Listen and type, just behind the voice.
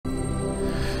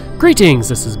Greetings,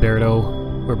 this is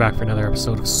Berto. We're back for another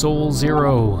episode of Soul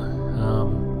Zero.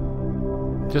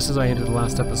 Just as I ended the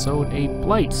last episode, a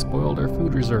blight spoiled our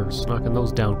food reserves, knocking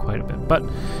those down quite a bit. But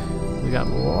we got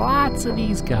lots of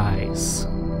these guys.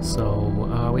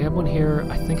 So we have one here.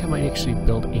 I think I might actually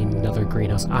build another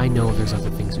greenhouse. I know there's other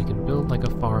things we can build, like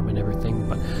a farm and everything,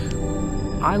 but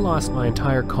I lost my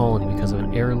entire colony because of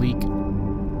an air leak.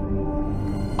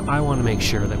 I want to make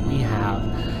sure that we have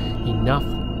enough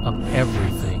of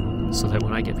everything so that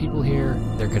when I get people here,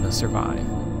 they're going to survive. I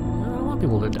don't want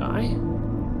people to die,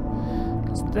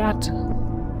 because that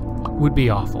would be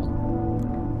awful.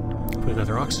 Put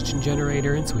another oxygen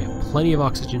generator in, so we have plenty of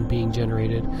oxygen being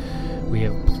generated. We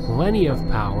have plenty of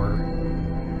power.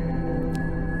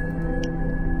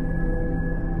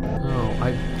 Oh,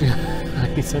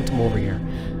 I sent him over here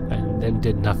and then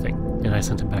did nothing. And I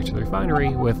sent him back to the refinery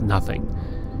with nothing.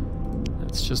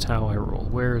 That's just how I roll.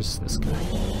 Where's this guy?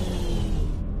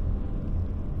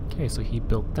 Okay, so he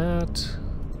built that.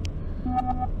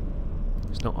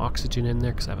 There's no oxygen in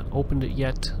there because I haven't opened it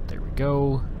yet. There we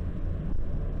go.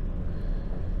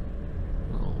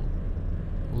 We'll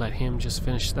let him just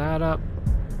finish that up.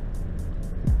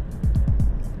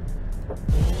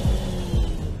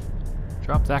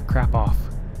 Drop that crap off.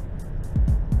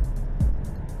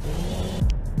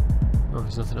 Oh,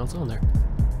 there's nothing else on there.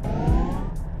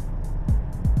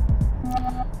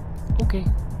 Okay,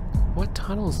 what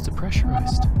tunnel is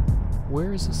depressurized?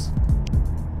 Where is this?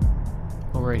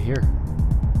 Oh, right here.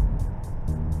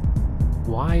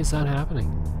 Why is that happening?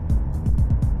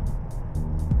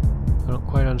 I don't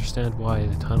quite understand why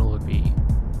the tunnel would be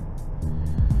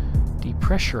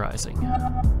depressurizing.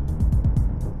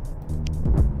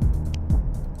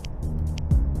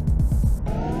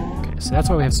 Okay, so that's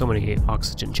why we have so many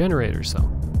oxygen generators, though.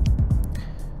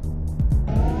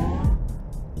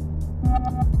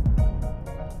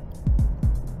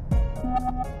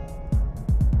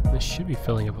 Should be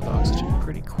filling up with oxygen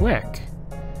pretty quick.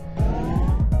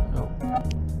 Oh.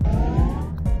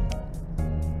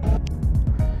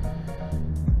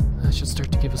 That should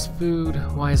start to give us food.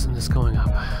 Why isn't this going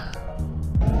up?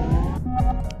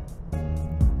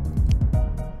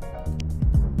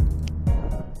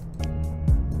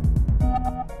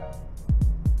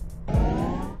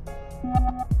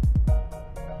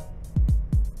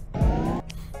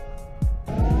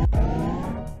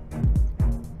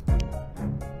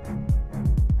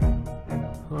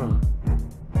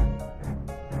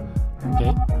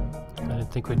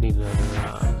 I think we'd need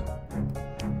another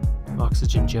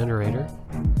oxygen generator,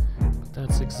 but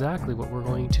that's exactly what we're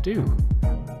going to do.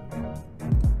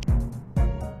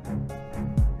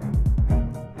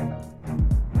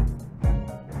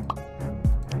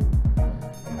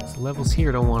 So levels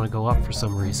here don't want to go up for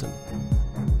some reason.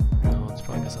 No, it's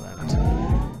probably because of that.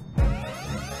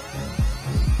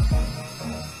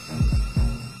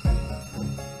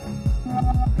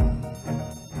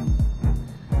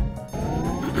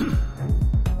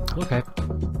 Okay.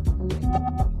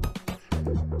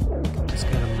 Just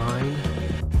got a mine.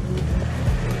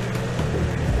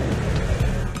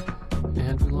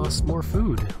 And we lost more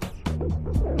food.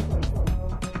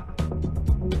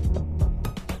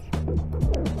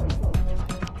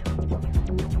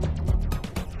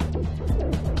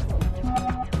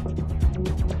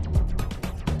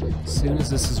 As soon as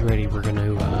this is ready, we're going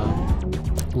to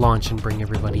launch and bring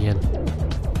everybody in.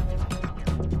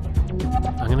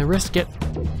 I'm going to risk it.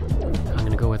 I'm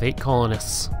going to go with 8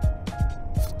 colonists.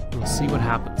 We'll see what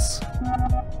happens.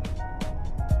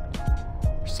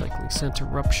 Recycling center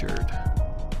ruptured.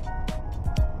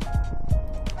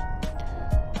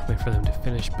 Wait for them to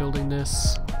finish building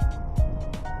this.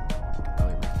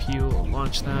 Probably refuel,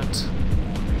 launch that.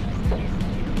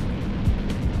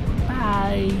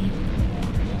 Bye!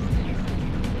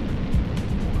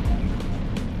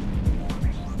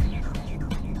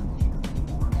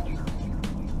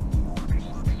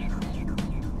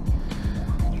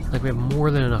 Like, we have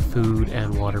more than enough food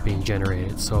and water being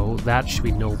generated, so that should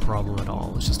be no problem at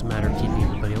all. It's just a matter of keeping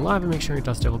everybody alive and make sure a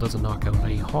Dust Devil doesn't knock out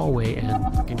a hallway and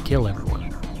freaking kill everyone.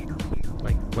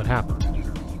 Like, what happened?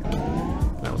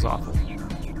 That was awful.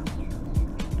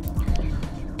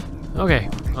 Okay,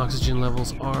 oxygen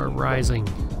levels are rising.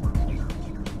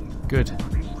 Good.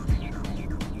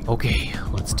 Okay,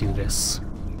 let's do this.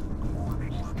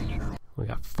 We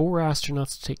got 4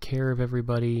 astronauts to take care of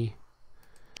everybody.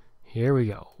 Here we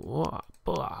go.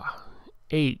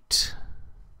 8.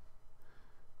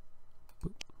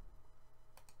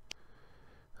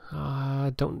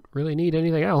 Don't really need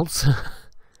anything else.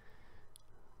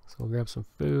 So we'll grab some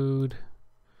food,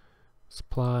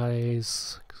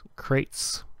 supplies, some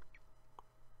crates.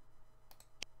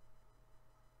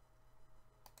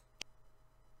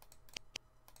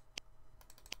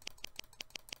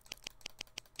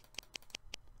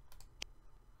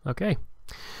 Okay.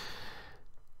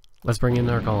 Let's bring in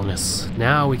our colonists.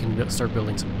 Now we can start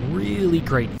building some really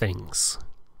great things.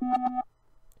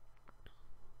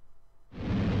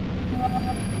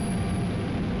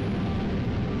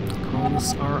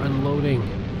 Colonists are unloading.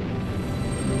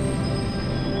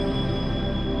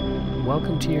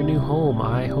 Welcome to your new home.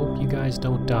 I hope you guys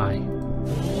don't die.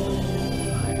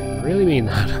 I really mean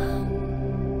that.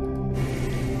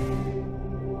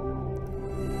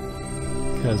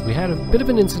 Because we had a bit of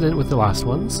an incident with the last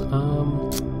ones.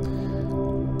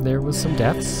 There was some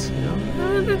deaths, you know.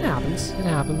 It happens. It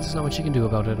happens. There's not much you can do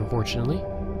about it, unfortunately.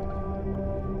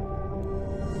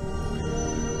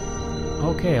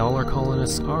 Okay, all our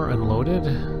colonists are unloaded.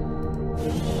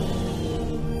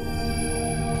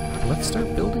 Let's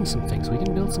start building some things. We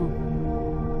can build some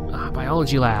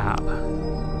biology lab.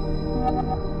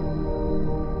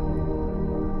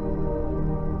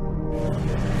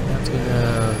 That's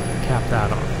gonna cap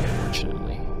that off,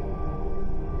 unfortunately.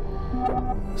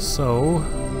 So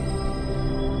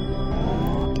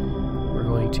we're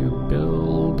going to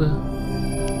build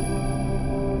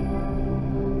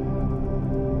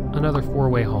another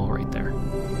four-way hall right there.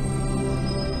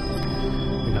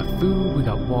 We got food, we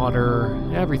got water,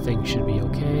 everything should be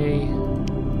okay.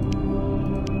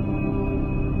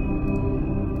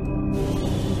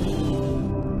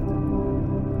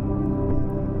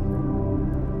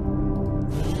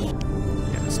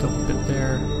 Yeah, still a bit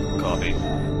there. Copy.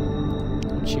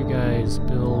 Don't you guys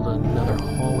build another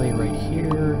hallway right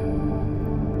here?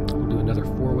 We'll do another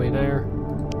four-way there.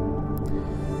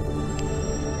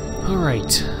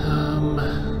 Alright,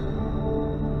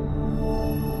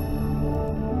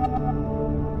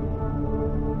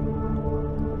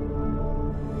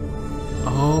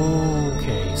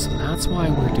 okay, so that's why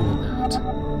we're doing that.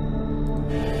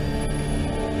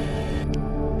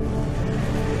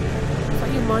 I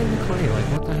thought you mined the clay, like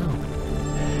what the hell?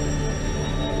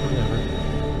 Whatever.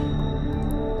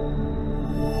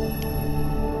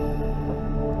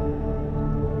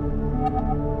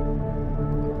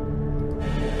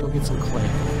 Get some clay.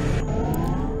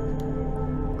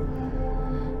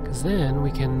 Because then we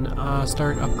can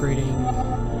start upgrading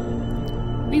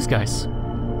these guys.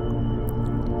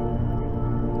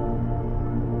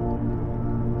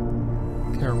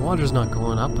 Okay, our water's not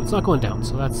going up, but it's not going down,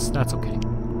 so that's okay.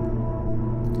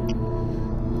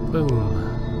 Boom.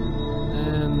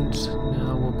 And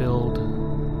now we'll build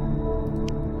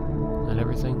and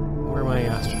everything. Where are my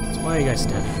astronauts? Why are you guys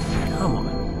standing? Come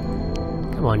on.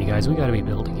 Come on, you guys, we gotta be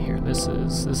building here. This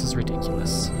is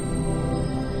ridiculous.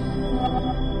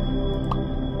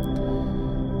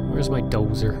 Where's my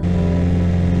dozer?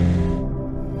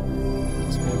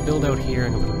 So I'm gonna build out here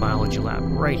and put a biology lab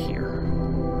right here.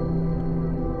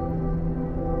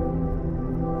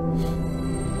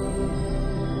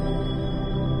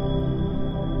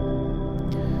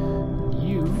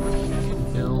 You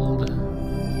can build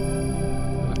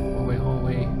another four-way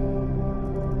hallway.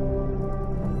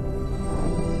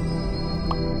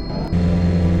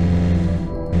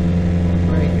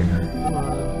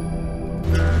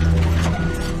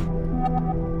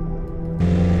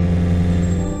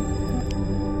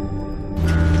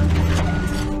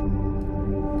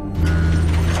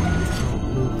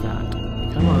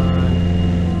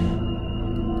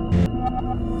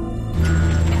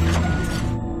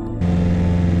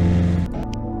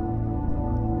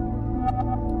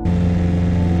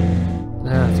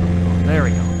 There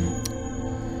we go.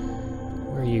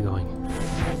 Where are you going?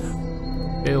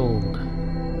 Build.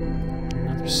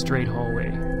 Another straight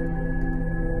hallway.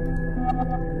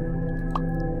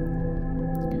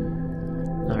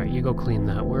 Alright, you go clean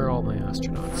that. Where are all my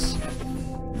astronauts?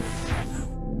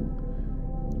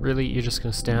 Really? You're just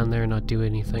gonna stand there and not do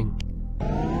anything?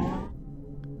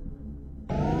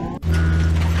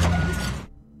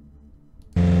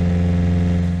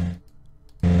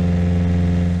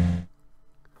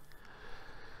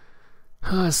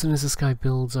 As soon as this guy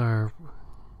builds our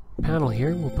panel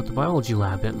here, we'll put the biology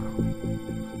lab in.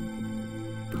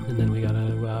 And then we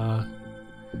gotta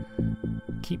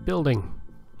keep building.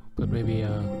 But maybe,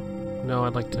 no,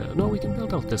 I'd like to... No, we can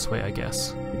build out this way, I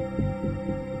guess.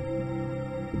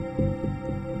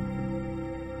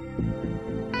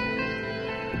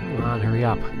 Come on, hurry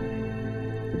up.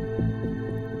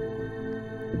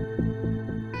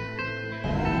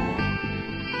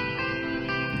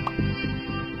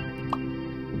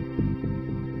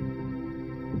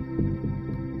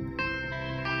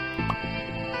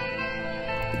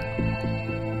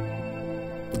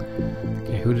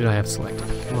 Who did I have selected?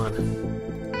 Come on.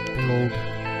 Build.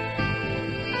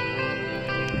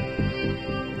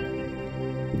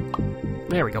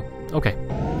 There we go. Okay.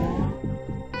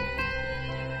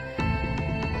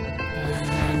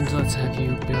 Let's have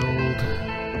you build...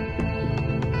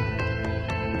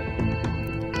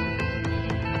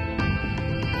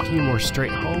 a few more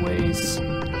straight hallways.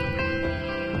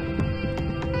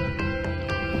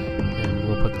 And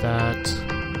we'll put that...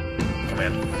 Come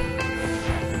in.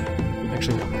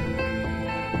 Actually, no.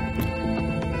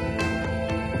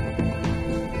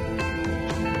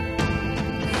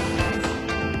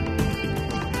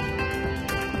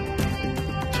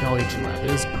 Geology lab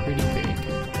is pretty big.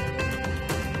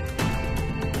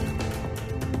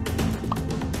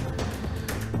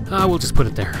 We'll just put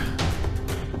it there.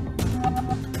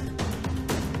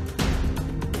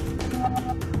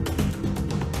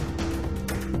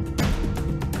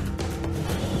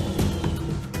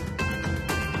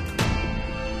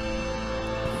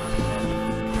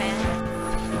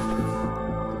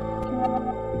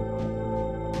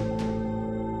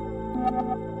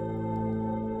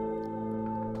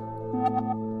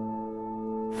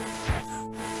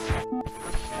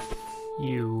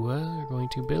 You are going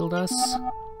to build us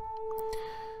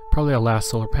probably our last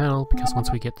solar panel, because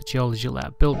once we get the geology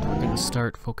lab built, we're going to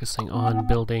start focusing on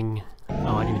building...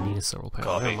 Oh, I didn't even need a solar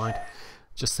panel, never mind.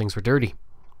 Just things were dirty.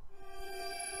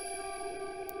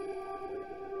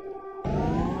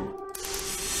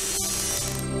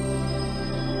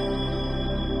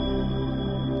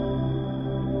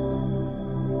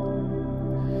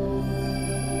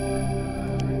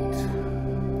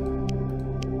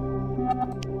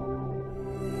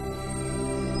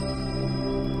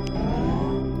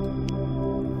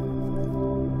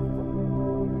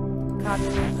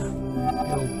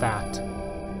 Build that.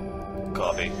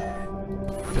 Copy.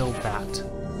 Build that.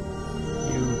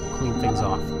 You clean things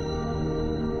off.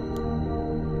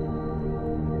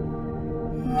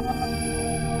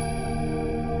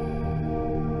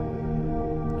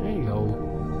 There you go.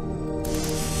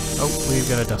 Oh, we've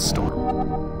got a dust storm.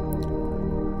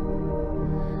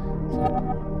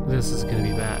 This is gonna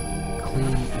be bad.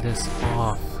 Clean this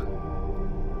off.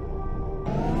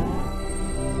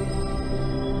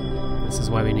 This is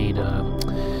why we need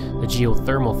the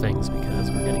geothermal things, because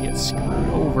we're gonna get screwed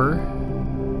over.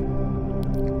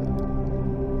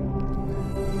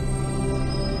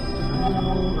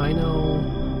 I know.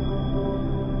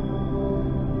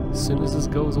 As soon as this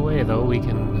goes away, though, we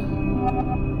can...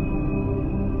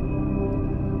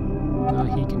 Oh,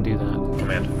 he can do that.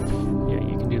 Command. Yeah,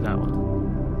 you can do that one.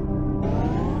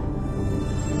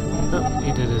 Oh,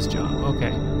 he did his job.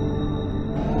 Okay.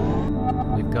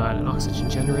 We've got an oxygen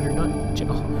generator, not...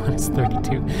 Oh, it's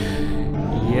 32.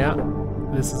 Yeah,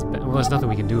 this is... Well, there's nothing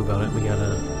we can do about it. We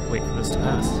gotta wait for this to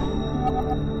pass.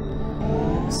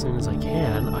 As soon as I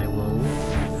can, I will...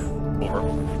 Over.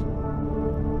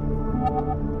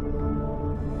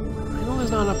 I know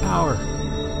there's not enough power.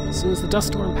 As soon as the dust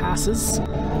storm passes,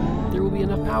 there will be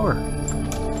enough power.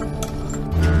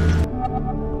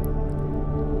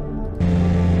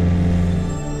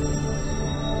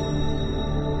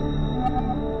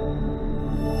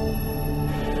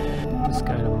 This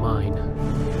guy to mine.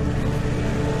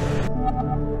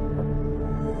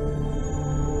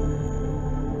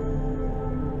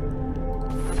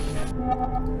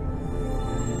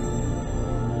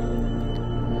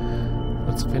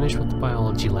 Let's finish with the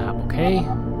biology lab, okay?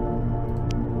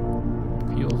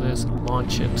 Fuel this and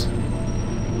launch it.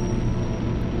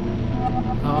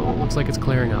 Oh, looks like it's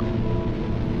clearing up.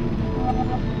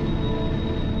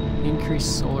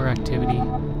 Increased solar activity.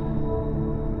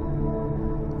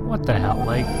 What the hell,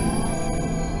 like...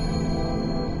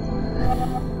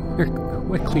 We're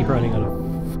quickly running out of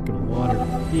fucking water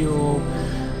and fuel.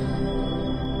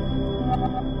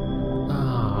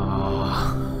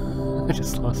 I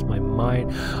just lost my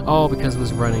mind. Oh, because it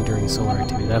was running during solar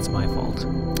activity. That's my fault.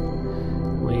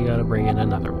 We gotta bring in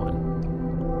another one.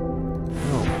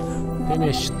 Oh,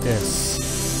 finish this.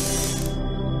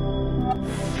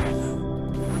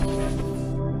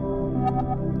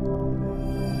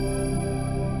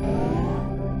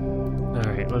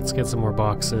 Alright, let's get some more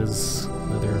boxes.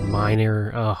 Another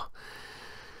miner. Oh.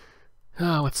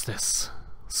 Oh, what's this?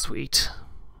 Sweet.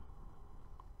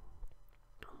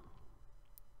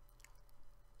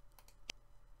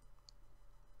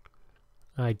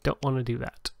 I don't want to do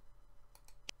that.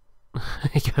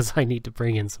 Because I need to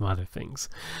bring in some other things.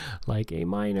 Like a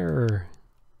miner.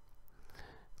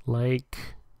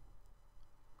 Like...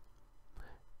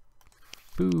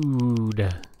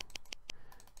 food.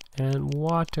 And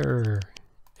water.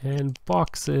 And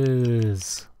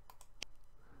boxes.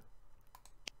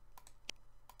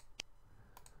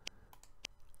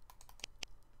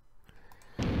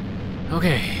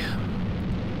 Okay.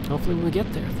 Hopefully when we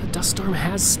get there, the dust storm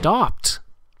has stopped.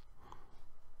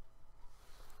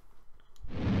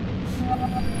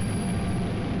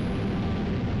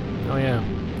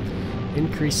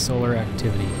 increased solar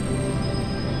activity.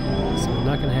 So we're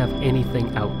not going to have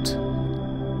anything out.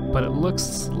 But it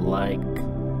looks like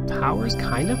power's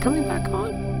kind of coming back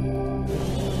on.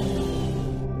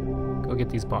 Go get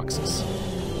these boxes.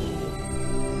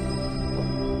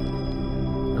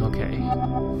 Okay.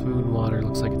 Food and water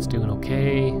looks like it's doing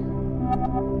okay. You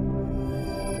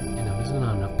know, there's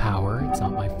not enough power. It's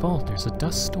not my fault. There's a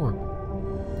dust storm.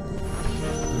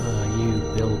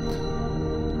 You build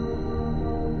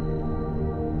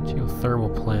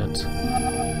geothermal plant.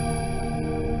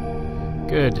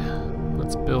 Good.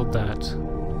 Let's build that.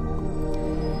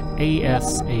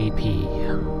 ASAP.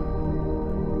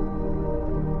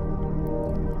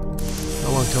 How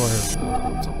long till our...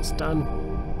 it's almost done.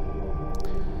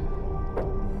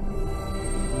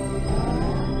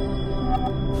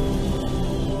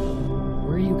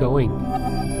 Where are you going?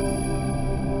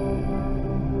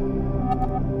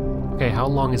 Okay, how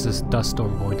long is this dust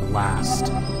storm going to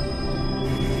last?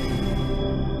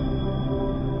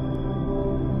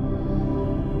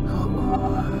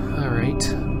 Alright.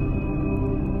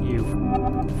 You.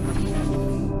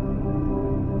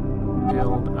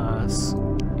 Build us a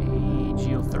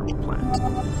geothermal plant.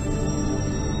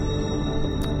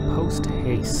 Post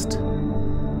haste.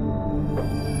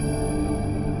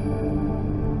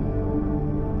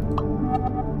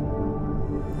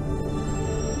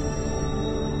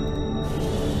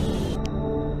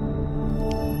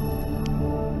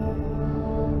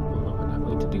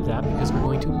 Because we're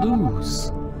going to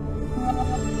lose.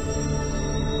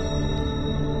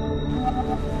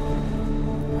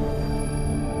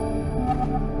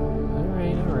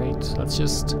 Alright. Let's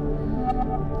just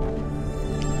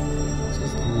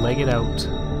leg it out.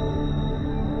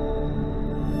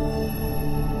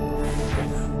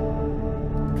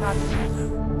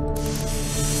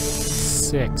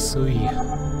 Six. Ooh.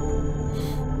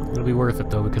 It'll be worth it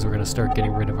though, because we're going to start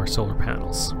getting rid of our solar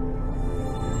panels.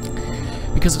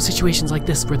 Because of situations like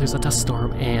this where there's a dust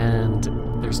storm and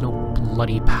there's no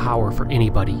bloody power for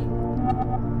anybody.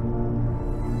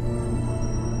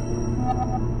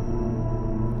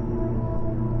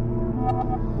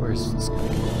 Where's this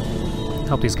guy?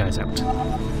 Help these guys out.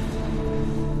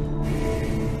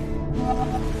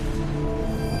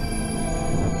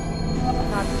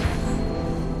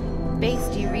 Base,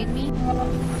 do you read me?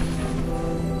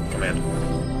 Command.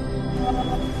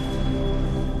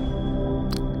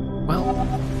 Well,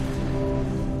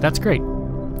 that's great.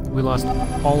 We lost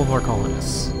all of our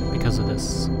colonists because of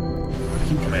this.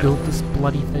 You built this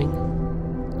bloody thing?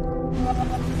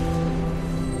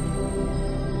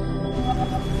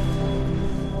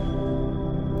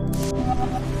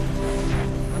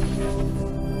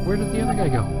 Where did the other guy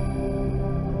go?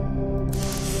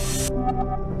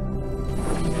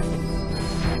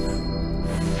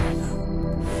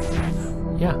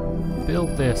 Yeah,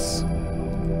 build this.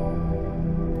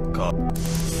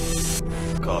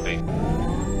 Copy.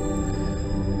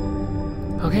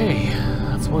 Okay,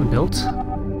 that's one built.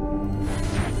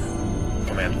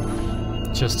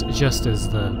 Command. Just as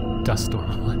the dust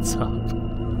storm lets up.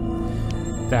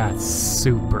 That's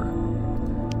super.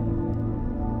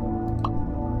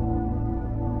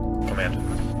 Command.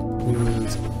 We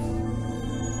lose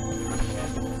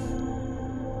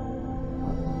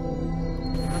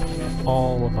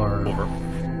all of our... Over.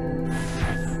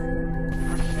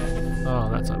 Oh,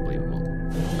 that's unbelievable.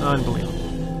 Unbelievable.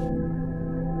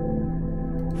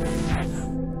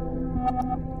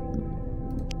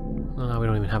 Oh, we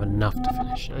don't even have enough to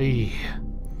finish. Ay.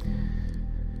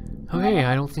 Okay,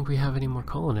 I don't think we have any more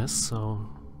colonists, so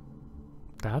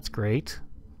that's great.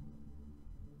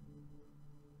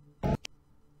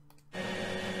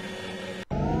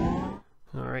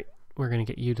 Alright, we're gonna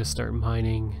get you to start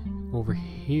mining over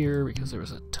here because there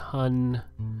was a ton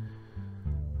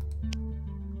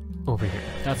over here.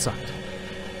 That sucked.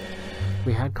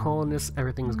 We had colonists,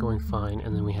 everything was going fine,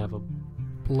 and then we have a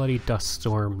bloody dust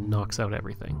storm knocks out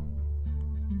everything.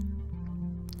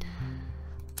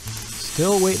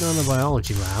 Still waiting on the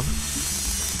biology lab.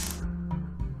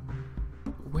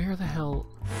 Where the hell?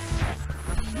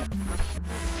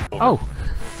 Over. Oh!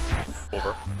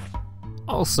 Over.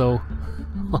 Also,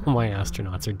 all my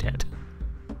astronauts are dead.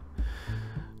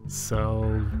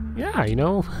 So, yeah, you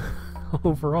know,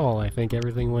 overall, I think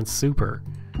everything went super.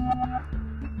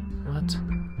 What?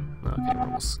 Okay, we're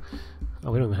almost...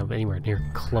 Oh, we don't even have anywhere near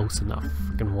close enough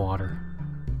freaking water.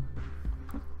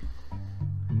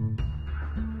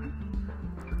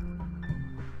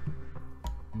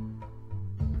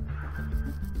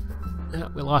 Yeah,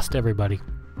 we lost everybody.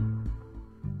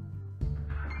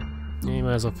 Yeah, you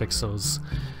might as well fix those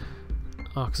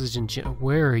oxygen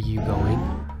Where are you going?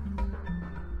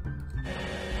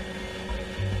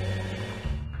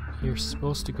 You're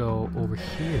supposed to go over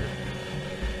here.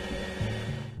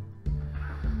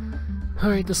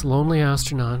 Alright, this lonely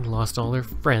astronaut lost all their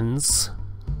friends.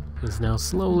 Is now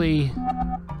slowly,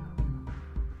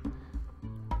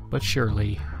 but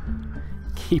surely,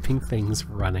 keeping things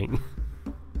running.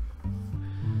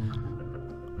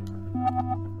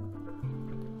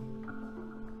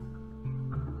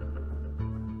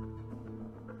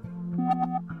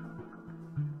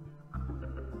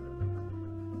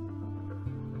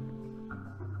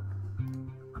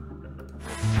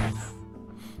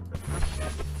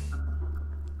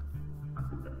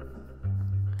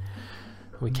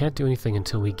 We can't do anything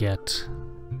until we get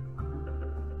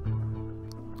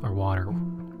our water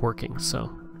working,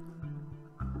 so...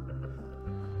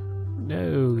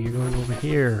 No, you're going over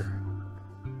here.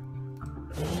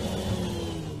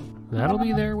 That'll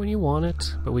be there when you want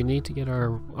it, but we need to get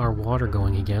our water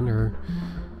going again, or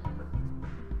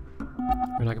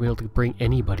we're not going to be able to bring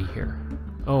anybody here.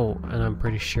 Oh, and I'm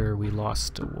pretty sure we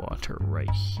lost the water right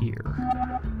here.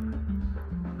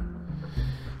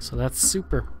 So that's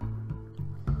super.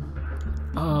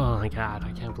 Oh my god,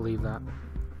 I can't believe that.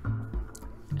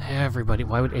 Everybody,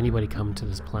 why would anybody come to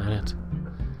this planet?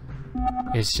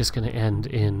 It's just going to end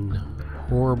in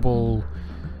horrible,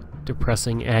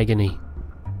 depressing agony.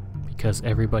 Because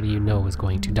everybody you know is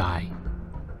going to die.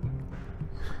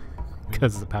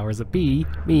 Because the powers that be,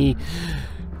 me,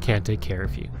 can't take care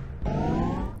of you.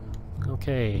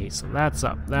 Okay, so that's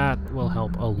up. That will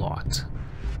help a lot.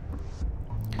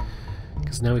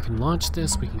 Because now we can launch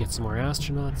this, we can get some more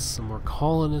astronauts, some more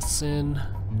colonists in.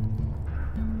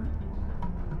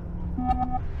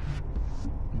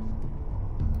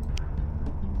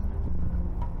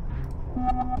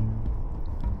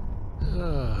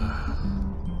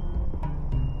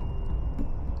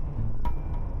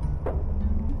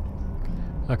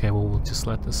 Okay, well, we'll just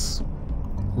let this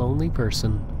lonely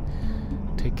person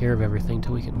take care of everything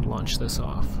till we can launch this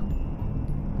off.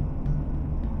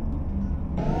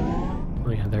 Oh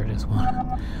yeah, there it is.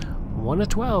 1 of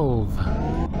 12.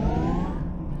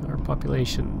 Our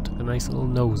population took a nice little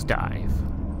nosedive.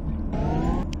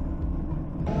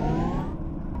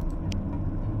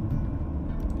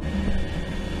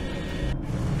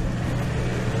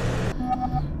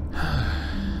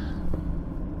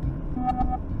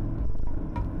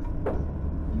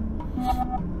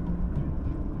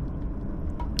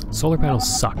 Solar panels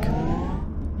suck.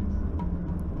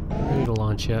 Ready to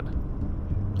launch yet?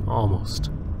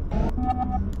 Almost.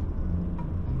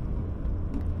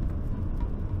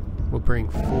 We'll bring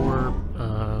 4.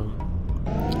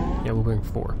 Yeah, we'll bring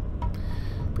 4.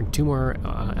 Bring 2 more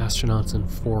astronauts and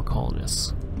 4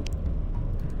 colonists.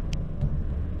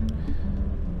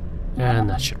 And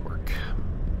that should work.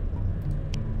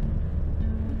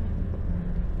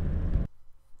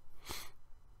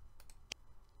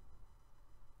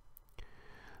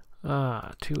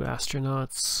 2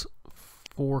 astronauts,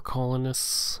 4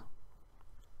 colonists.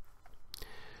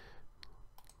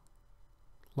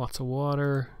 Lots of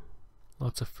water,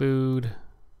 lots of food,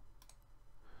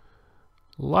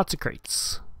 lots of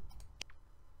crates.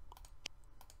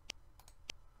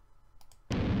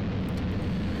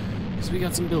 So we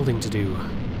got some building to do.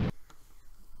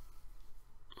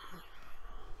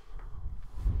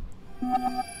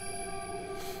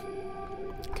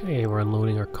 Okay, we're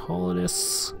unloading our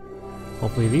colonists.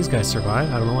 Hopefully these guys survive.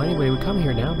 I don't know why anybody would come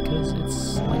here now because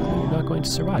it's likely you're not going to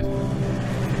survive.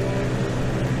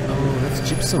 Oh, that's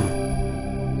gypsum.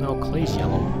 No, clay's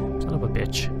yellow. Son of a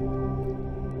bitch.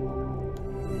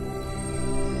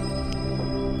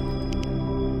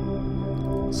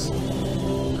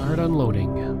 Start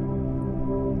unloading.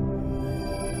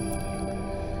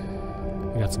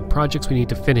 We got some projects we need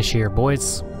to finish here,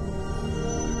 boys.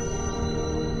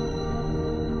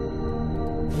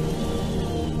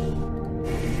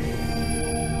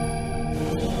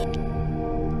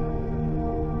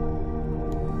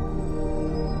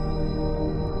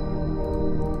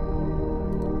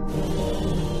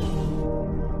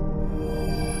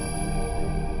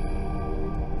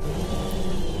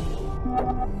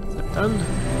 Done.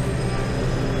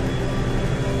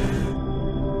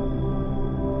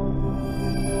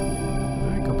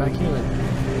 Alright, go back here then.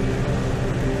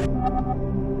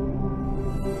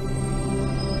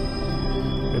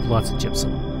 We have lots of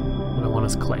gypsum. What I want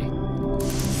is clay. Oh,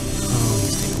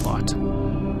 these take a lot.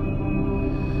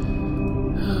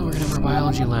 We're gonna have our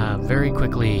biology lab very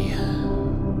quickly.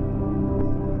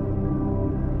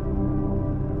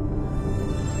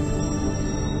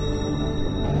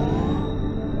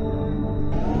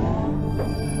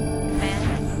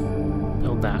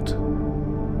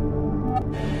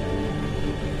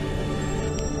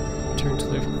 Return to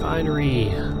the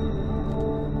refinery.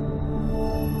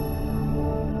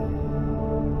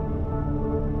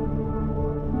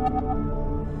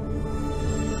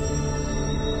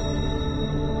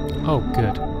 Oh,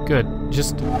 good, good.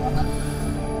 Just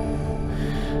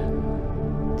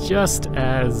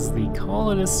as the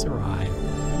colonists arrive,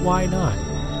 why not?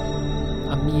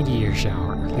 A meteor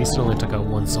shower. At least it only took out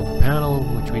one solar panel,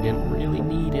 which we didn't really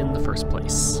need in the first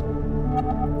place.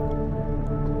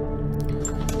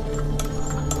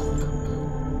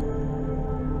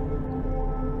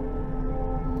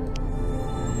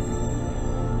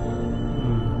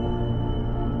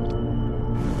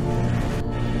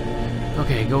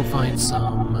 Okay, go find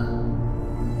some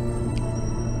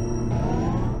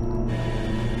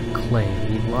clay.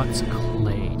 We need lots of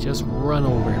clay. Just run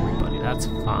over everybody. That's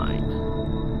fine.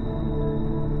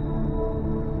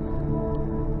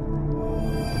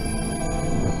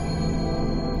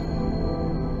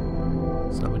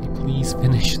 Somebody please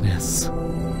finish this.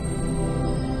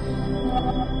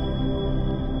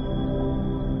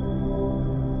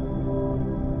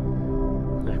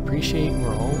 I appreciate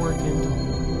we're all working.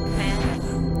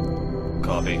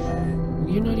 Copy.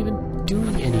 You're not even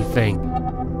doing anything.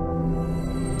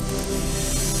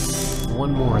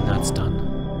 One more and that's done.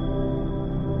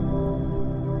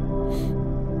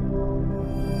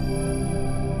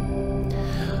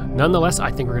 Nonetheless,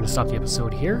 I think we're going to stop the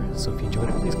episode here. So if you enjoyed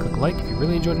it, please click like. If you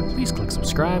really enjoyed it, please click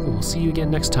subscribe. And we'll see you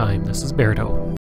again next time. This is Berto.